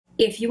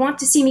If you want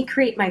to see me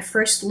create my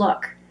first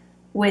look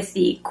with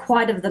the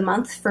quad of the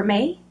month for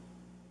May,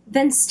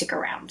 then stick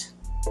around.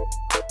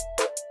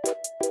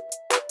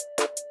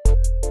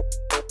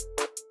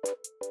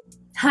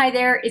 Hi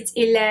there, it's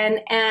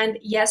Hélène, and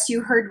yes,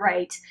 you heard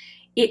right.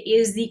 It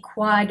is the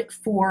quad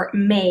for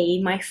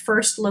May, my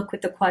first look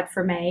with the quad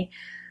for May.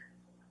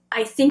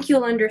 I think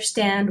you'll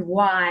understand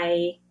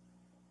why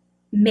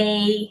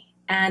May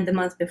and the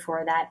month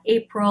before that,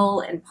 April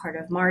and part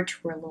of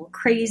March, were a little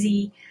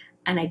crazy,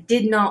 and I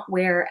did not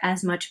wear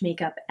as much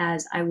makeup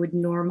as I would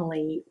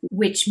normally,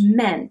 which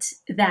meant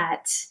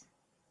that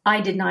I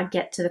did not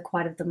get to the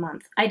quad of the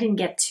month. I didn't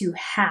get to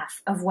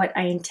half of what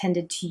I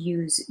intended to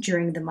use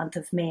during the month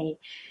of May.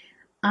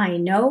 I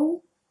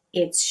know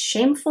it's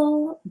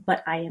shameful,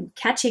 but I am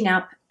catching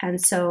up,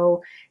 and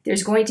so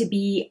there's going to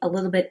be a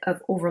little bit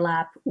of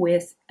overlap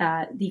with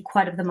the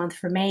quad of the month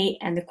for May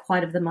and the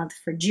quad of the month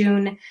for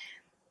June,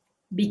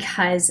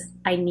 because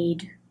I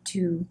need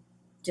to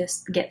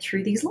just get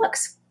through these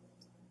looks.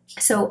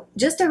 So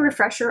just a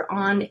refresher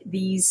on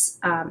these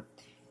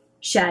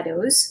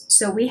shadows.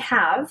 So we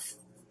have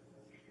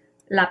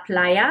La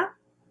Playa,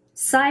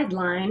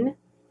 Sideline,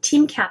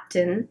 Team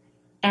Captain,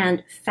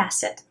 and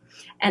Facet.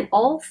 And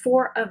all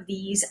four of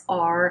these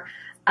are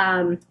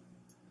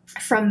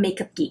from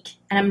Makeup Geek.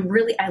 And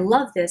I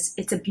love this.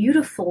 It's a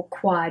beautiful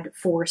quad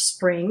for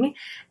spring,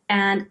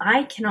 and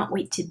I cannot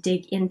wait to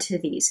dig into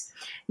these.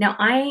 Now,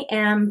 I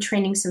am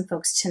training some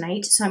folks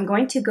tonight, so I'm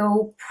going to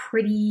go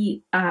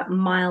pretty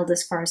mild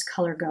as far as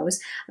color goes.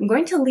 I'm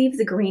going to leave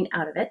the green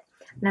out of it,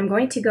 and I'm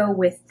going to go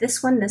with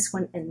this one, and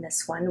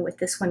this one, with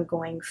this one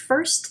going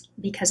first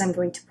because I'm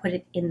going to put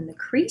it in the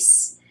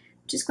crease.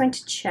 I'm just going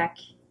to check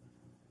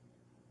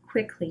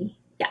quickly.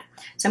 Yeah,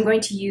 so I'm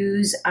going to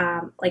use,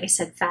 like I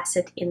said,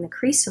 Facet in the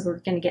crease, so we're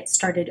going to get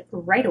started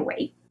right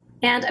away.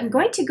 And I'm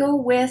going to go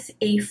with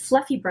a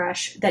fluffy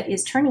brush that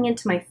is turning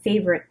into my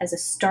favorite as a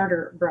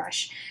starter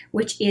brush,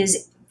 which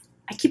is,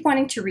 I keep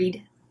wanting to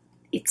read,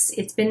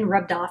 it's been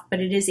rubbed off, but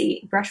it is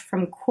a brush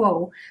from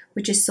Quo,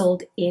 which is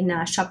sold in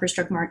Shoppers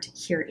Drug Mart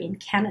here in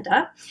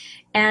Canada.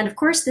 And of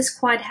course, this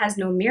quad has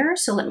no mirror,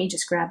 so let me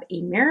just grab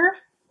a mirror.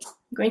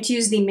 I'm going to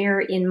use the mirror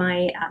in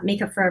my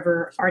Makeup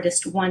Forever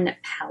Artist 1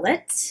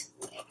 palette.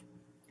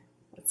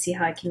 Let's see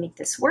how I can make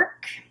this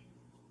work.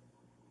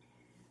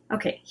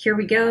 Okay, here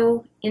we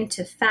go,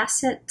 into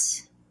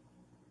Facet.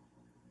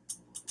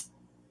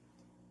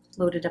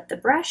 Loaded up the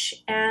brush,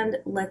 and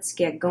let's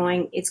get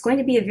going. It's going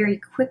to be a very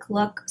quick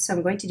look, so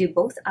I'm going to do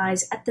both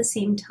eyes at the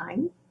same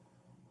time.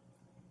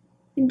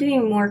 Been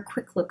doing more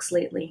quick looks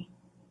lately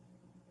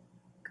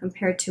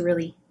compared to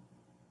really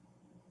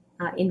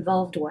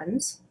involved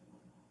ones.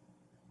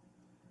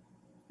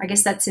 I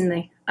guess that's in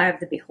the eye of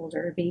the beholder.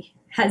 Everybody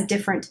has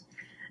different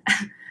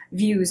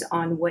views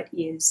on what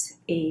is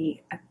a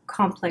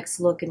complex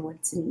look and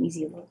what's an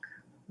easy look.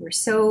 We're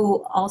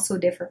so also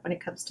different when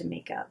it comes to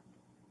makeup.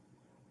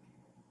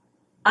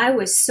 I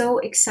was so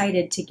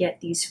excited to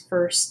get these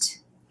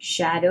first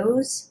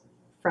shadows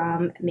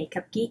from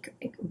Makeup Geek.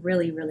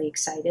 Really, really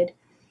excited.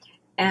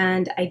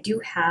 And I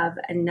do have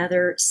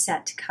another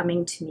set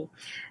coming to me.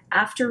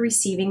 After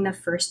receiving the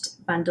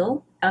first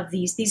bundle of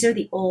these are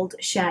the old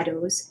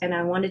shadows, and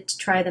I wanted to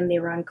try them. They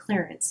were on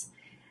clearance.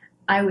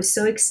 I was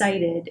so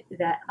excited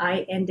that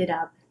I ended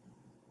up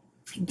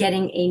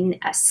getting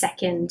a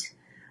second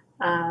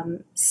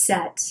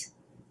set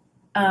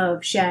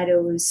of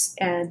shadows,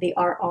 and they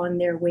are on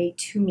their way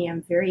to me.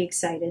 I'm very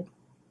excited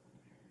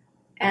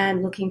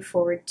and looking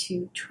forward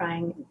to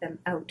trying them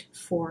out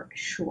for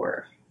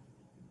sure.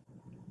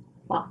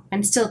 Well,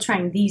 I'm still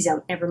trying these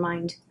out, never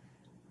mind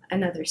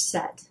another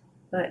set,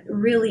 but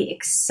really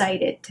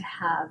excited to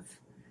have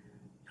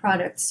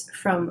products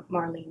from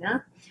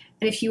Marlena.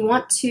 And if you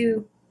want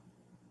to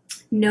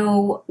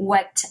know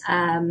what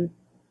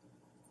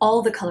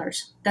all the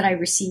colors that I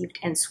received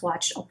and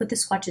swatched, I'll put the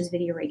swatches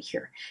video right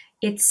here.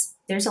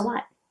 There's a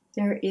lot.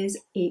 There is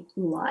a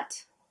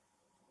lot.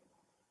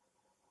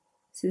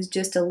 This is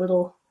just a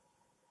little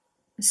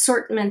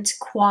assortment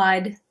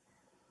quad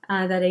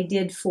that I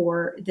did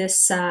for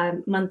this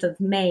month of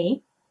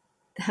May,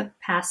 the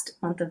past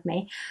month of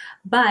May.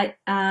 But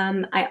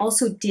I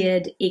also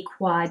did a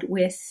quad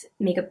with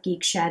Makeup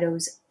Geek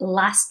shadows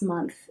last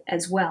month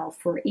as well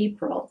for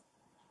April.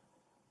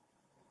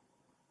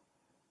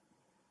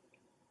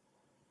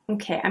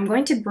 Okay, I'm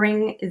going to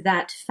bring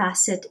that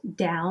Facet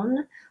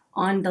down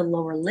on the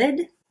lower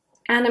lid,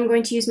 and I'm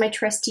going to use my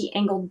trusty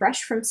angled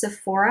brush from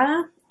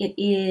Sephora.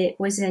 It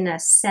was in a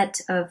set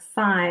of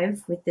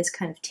 5 with this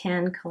kind of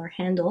tan color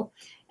handle,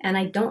 and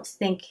I don't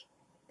think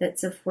that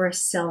Sephora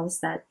sells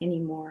that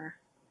anymore.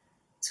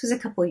 This was a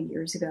couple of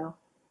years ago.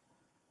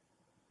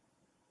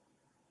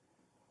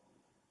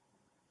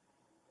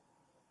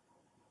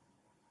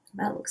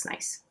 That looks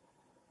nice.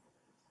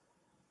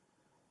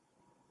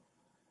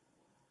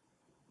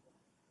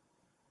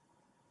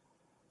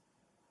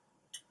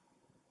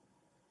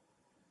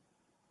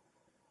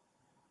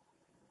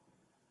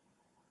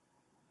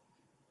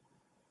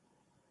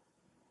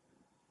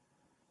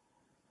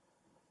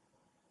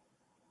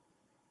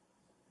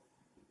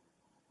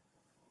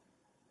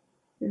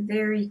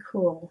 Very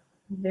cool.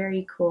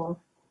 Very cool.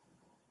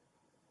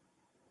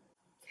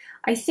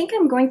 I think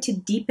I'm going to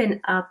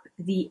deepen up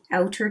the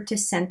outer to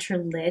center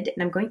lid,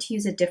 and I'm going to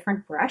use a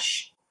different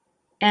brush.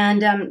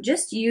 And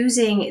just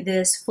using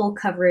this full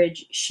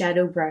coverage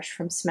shadow brush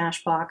from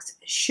Smashbox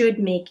should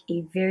make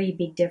a very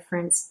big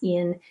difference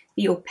in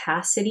the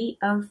opacity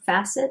of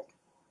Facet.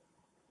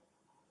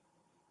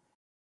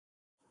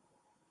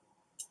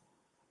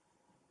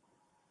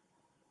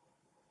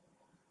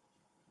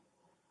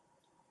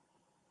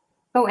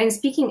 Oh, and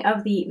speaking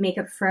of the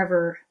Makeup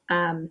Forever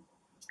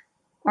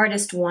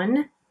Artist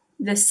One,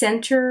 the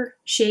center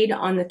shade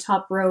on the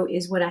top row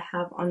is what I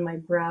have on my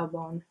brow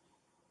bone.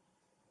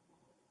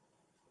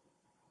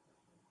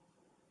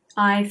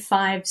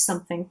 I5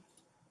 something.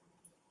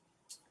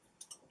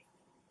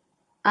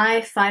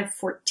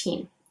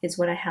 I514 is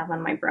what I have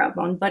on my brow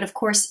bone. But of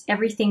course,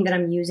 everything that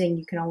I'm using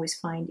you can always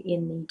find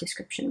in the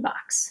description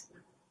box.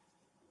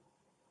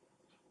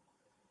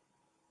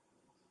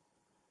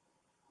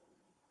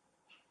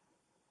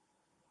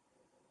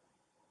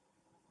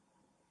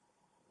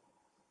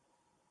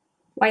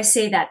 Well, I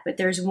say that, but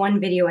there's one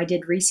video I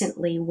did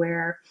recently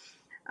where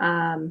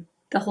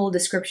the whole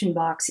description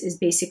box is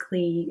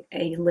basically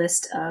a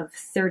list of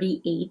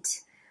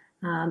 38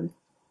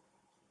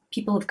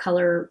 people of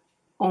color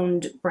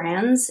owned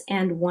brands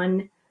and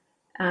one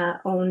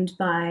owned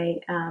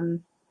by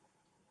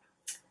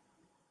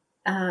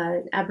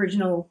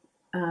Aboriginal,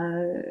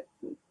 a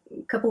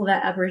couple of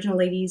Aboriginal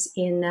ladies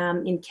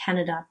in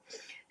Canada.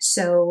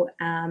 So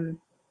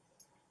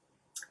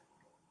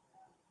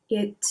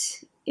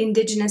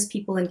Indigenous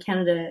people in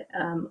Canada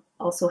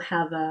also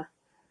have a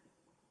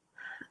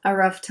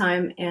rough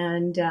time,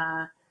 and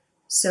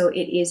so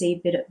it is a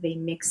bit of a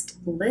mixed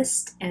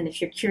list. And if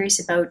you're curious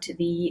about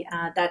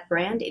that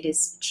brand, it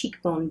is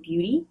Cheekbone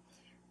Beauty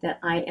that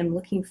I am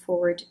looking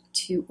forward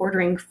to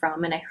ordering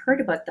from, and I heard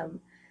about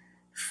them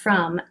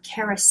from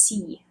Cara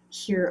C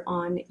here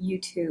on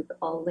YouTube.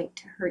 I'll link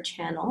to her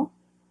channel.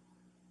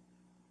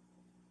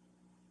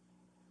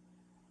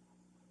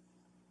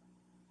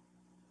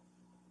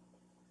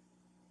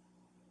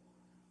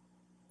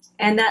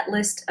 And that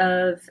list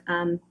of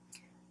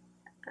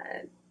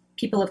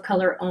people of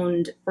color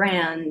owned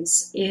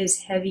brands is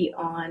heavy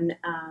on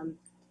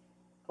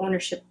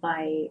ownership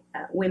by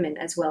women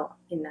as well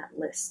in that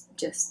list,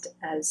 just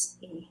as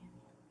a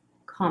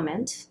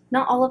comment.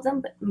 Not all of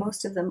them, but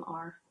most of them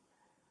are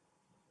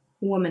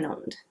woman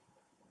owned.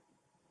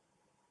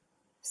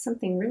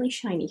 Something really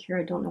shiny here,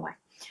 I don't know why.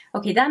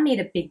 Okay, that made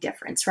a big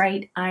difference,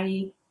 right?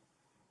 I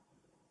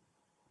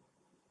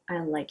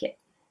like it.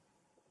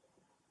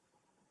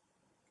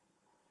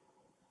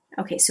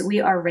 Okay, so we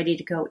are ready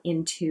to go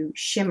into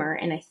shimmer,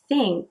 and I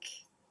think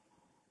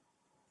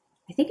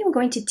I'm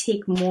going to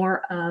take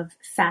more of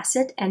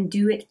Facet and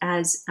do it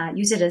as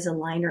use it as a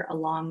liner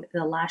along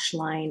the lash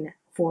line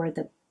for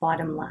the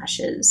bottom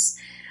lashes.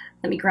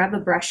 Let me grab a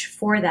brush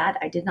for that.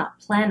 I did not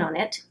plan on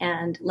it,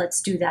 and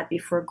let's do that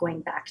before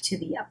going back to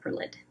the upper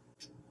lid.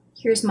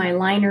 Here's my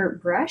liner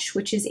brush,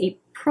 which is a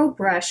pro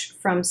brush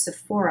from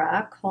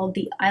Sephora called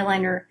the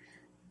eyeliner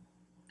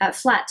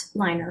flat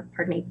liner,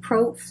 pardon me,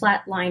 Pro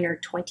Flat Liner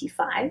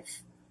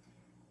 25.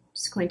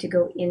 Just going to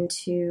go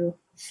into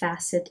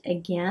Facet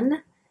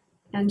again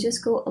and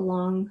just go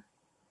along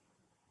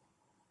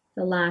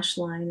the lash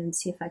line and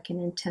see if I can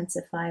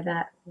intensify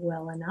that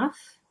well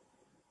enough.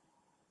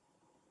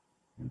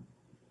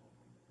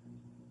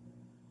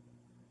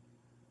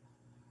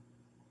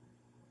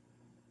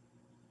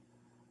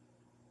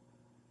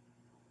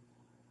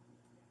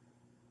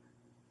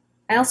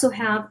 I also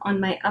have on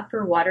my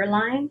upper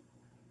waterline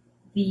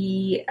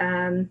the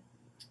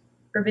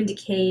Urban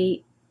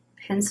Decay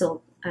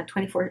pencil,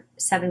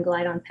 24/7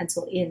 Glide On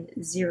pencil in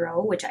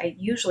 0, which I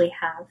usually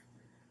have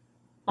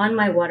on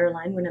my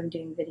waterline when I'm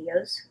doing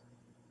videos.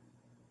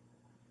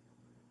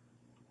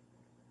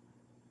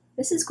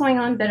 This is going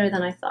on better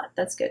than I thought.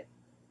 That's good.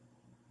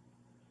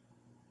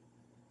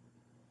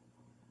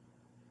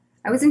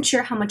 I wasn't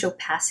sure how much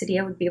opacity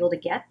I would be able to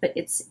get, but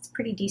it's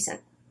pretty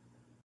decent.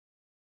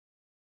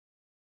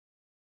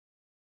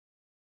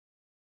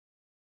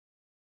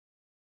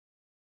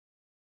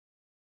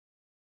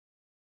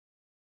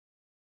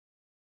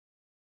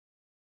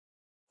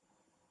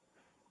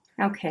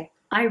 Okay,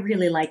 I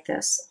really like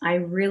this. I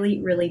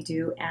really, really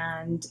do.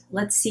 And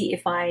let's see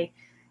if I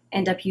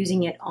end up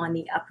using it on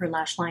the upper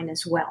lash line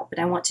as well. But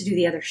I want to do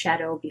the other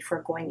shadow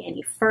before going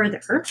any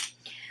further.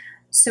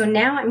 So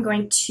now I'm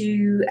going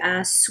to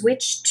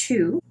switch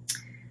to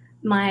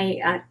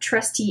my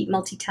trusty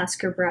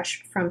multitasker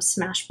brush from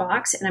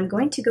Smashbox, and I'm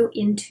going to go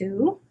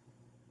into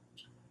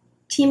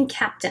Team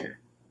Captain,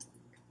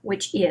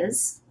 which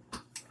is,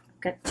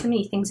 I've got too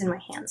many things in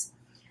my hands.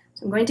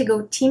 So I'm going to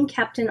go Team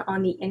Captain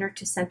on the inner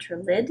to center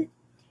lid,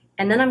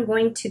 and then I'm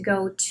going to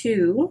go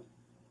to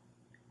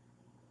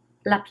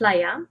La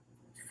Playa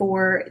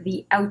for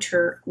the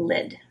outer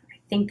lid. I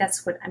think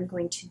that's what I'm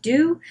going to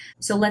do.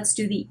 So let's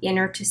do the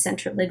inner to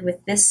center lid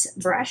with this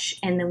brush,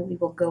 and then we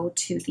will go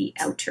to the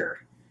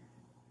outer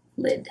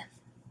lid.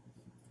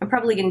 I'm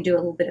probably going to do a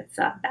little bit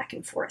of back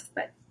and forth,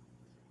 but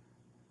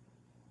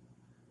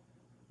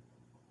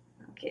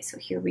Okay, so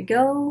here we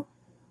go.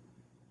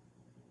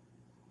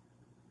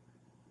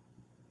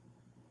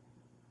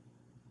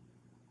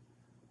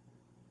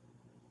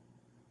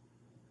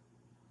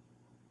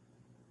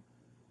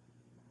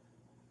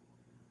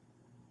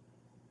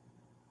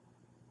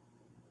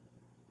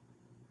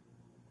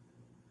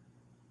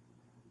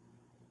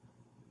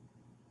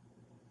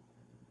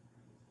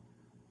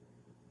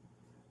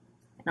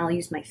 And I'll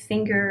use my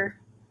finger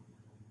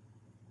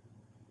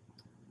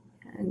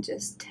and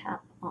just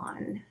tap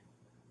on.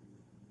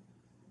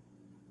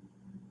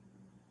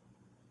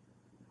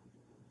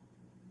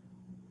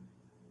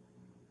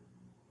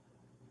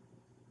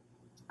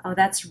 Oh,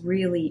 that's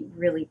really,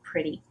 really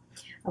pretty.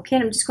 Okay,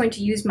 and I'm just going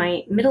to use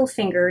my middle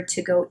finger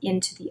to go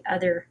into the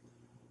other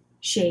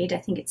shade. I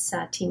think it's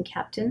Team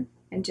Captain,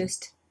 and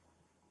just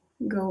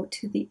go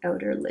to the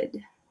outer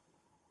lid.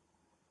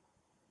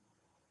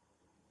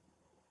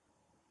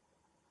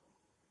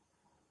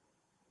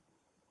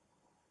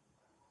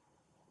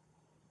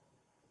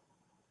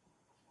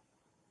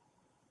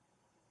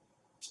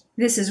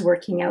 This is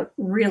working out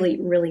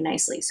really, really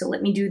nicely. So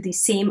let me do the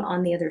same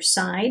on the other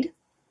side.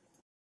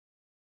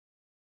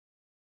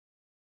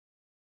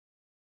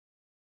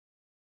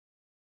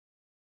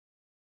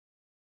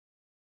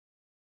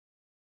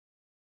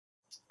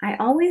 I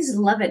always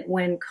love it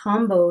when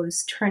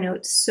combos turn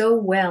out so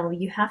well.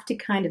 You have to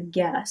kind of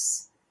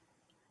guess.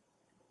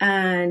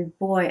 And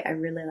boy, I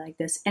really like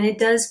this. And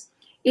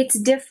it's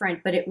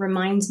different, but it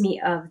reminds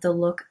me of the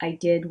look I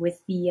did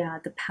with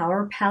the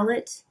Power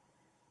palette.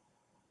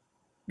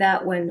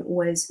 That one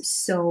was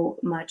so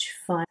much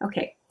fun.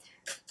 Okay,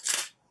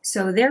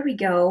 so there we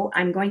go.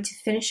 I'm going to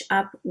finish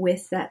up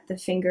with the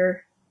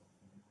finger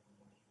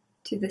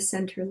to the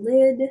center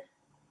lid.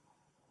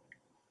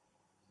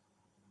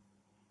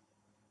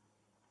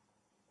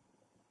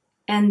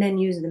 And then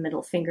use the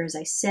middle finger, as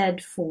I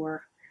said,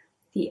 for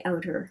the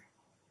outer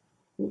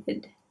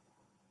lid.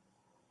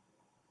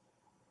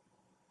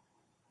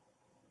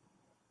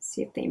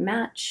 See if they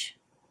match.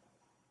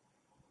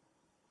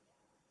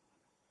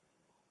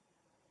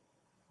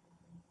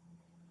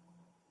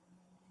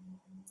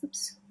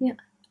 Oops, yeah.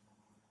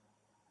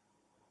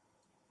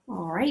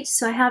 All right,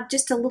 so I have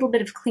just a little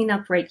bit of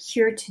cleanup right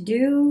here to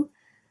do.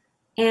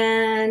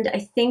 And I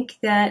think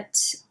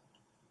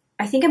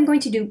I'm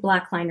going to do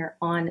black liner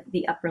on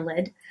the upper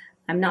lid.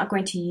 I'm not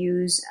going to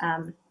use,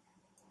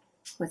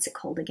 what's it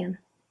called again?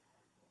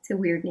 It's a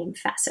weird name,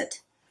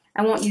 Facet.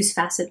 I won't use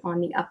Facet on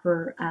the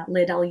upper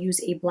lid. I'll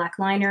use a black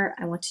liner.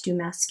 I want to do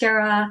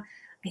mascara.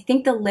 I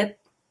think the lip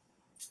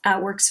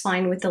works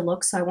fine with the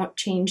look, so I won't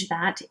change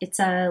that. It's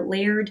a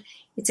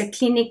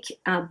Clinique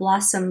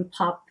Blossom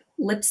Pop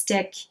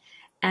lipstick,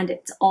 and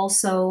it's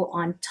also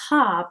on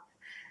top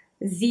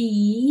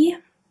the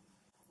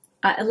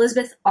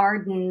Elizabeth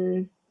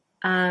Arden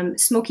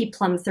Smoky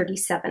Plum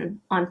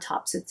 37 on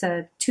top. So it's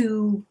a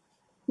 2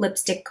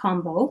 lipstick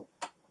combo.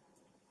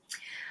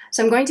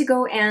 So I'm going to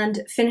go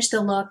and finish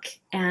the look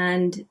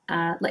and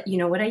let you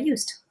know what I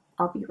used.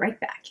 I'll be right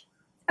back.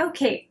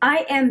 Okay,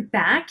 I am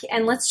back,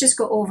 and let's just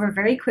go over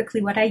very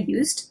quickly what I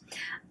used.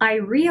 I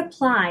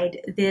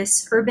reapplied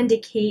this Urban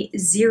Decay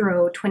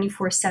Zero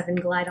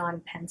 24/7 Glide On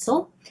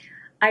pencil.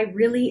 I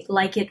really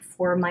like it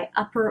for my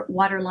upper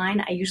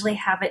waterline. I usually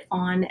have it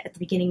on at the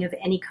beginning of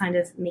any kind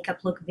of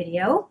makeup look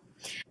video.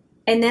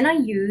 And then I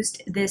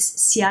used this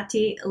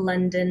Ciate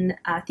London,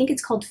 I think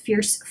it's called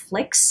Fierce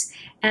Flicks,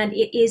 and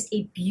it is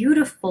a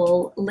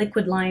beautiful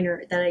liquid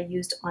liner that I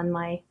used on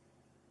my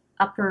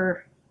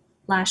upper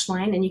lash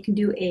line. And you can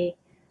do a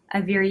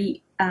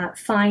very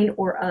fine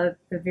or a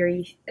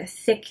very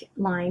thick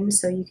line,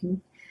 so you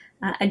can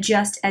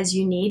adjust as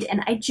you need.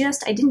 And I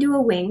didn't do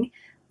a wing.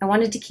 I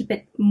wanted to keep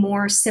it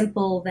more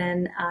simple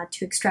than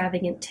too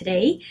extravagant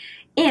today.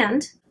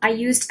 And I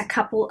used a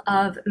couple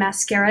of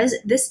mascaras.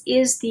 This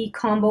is the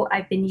combo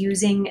I've been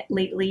using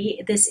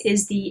lately. This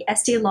is the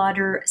Estee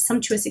Lauder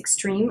Sumptuous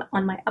Extreme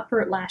on my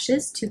upper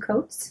lashes, 2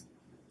 coats.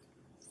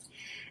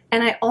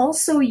 And I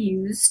also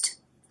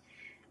used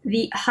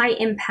the High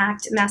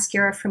Impact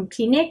mascara from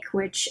Clinique,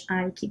 which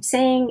I keep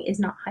saying is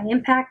not high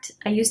impact.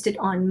 I used it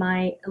on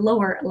my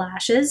lower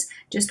lashes,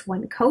 just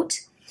 1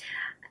 coat.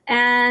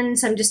 And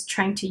so I'm just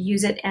trying to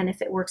use it, and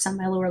if it works on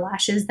my lower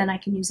lashes, then I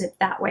can use it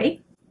that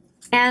way.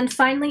 And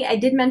finally, I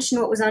did mention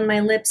what was on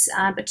my lips,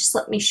 but just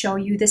let me show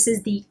you. This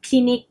is the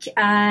Clinique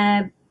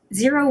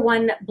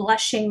 01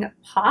 Blushing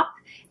Pop,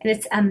 and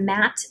it's a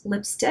matte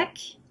lipstick.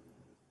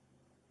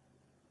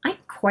 I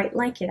quite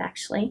like it,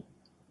 actually.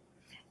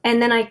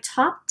 And then I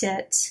topped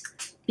it,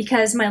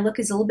 because my look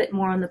is a little bit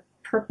more on the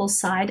purple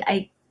side,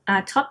 I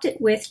topped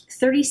it with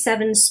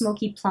 37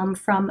 Smoky Plum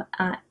from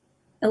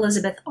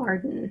Elizabeth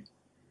Arden.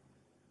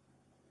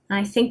 And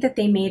I think that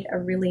they made a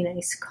really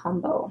nice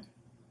combo.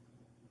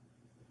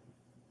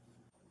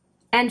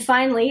 And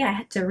finally, I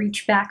had to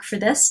reach back for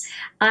this.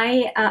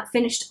 I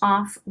finished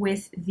off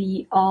with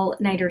the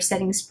All-Nighter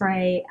Setting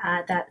Spray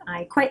that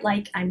I quite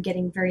like. I'm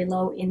getting very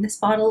low in this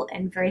bottle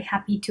and very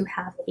happy to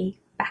have a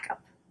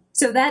backup.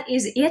 So that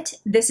is it.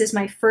 This is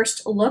my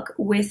first look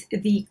with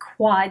the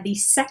quad, the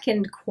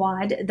second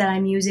quad that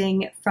I'm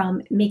using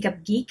from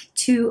Makeup Geek,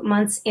 2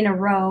 months in a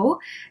row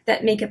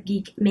that Makeup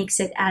Geek makes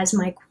it as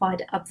my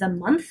quad of the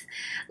month.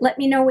 Let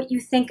me know what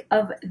you think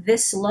of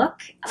this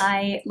look.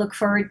 I look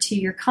forward to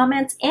your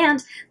comments,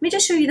 and let me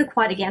just show you the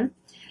quad again.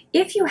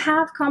 If you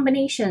have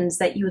combinations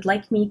that you would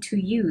like me to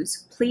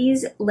use,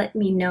 please let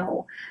me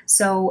know.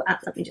 So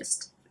let me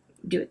just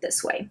do it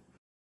this way.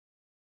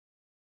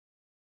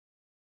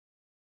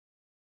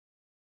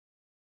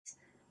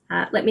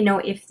 Let me know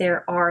if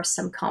there are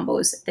some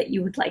combos that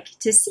you would like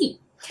to see.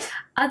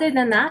 Other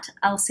than that,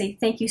 I'll say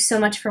thank you so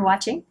much for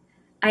watching.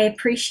 I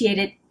appreciate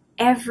it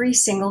every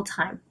single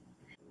time.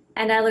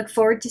 And I look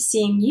forward to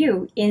seeing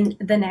you in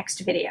the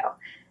next video.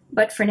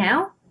 But for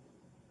now,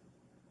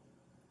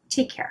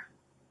 take care.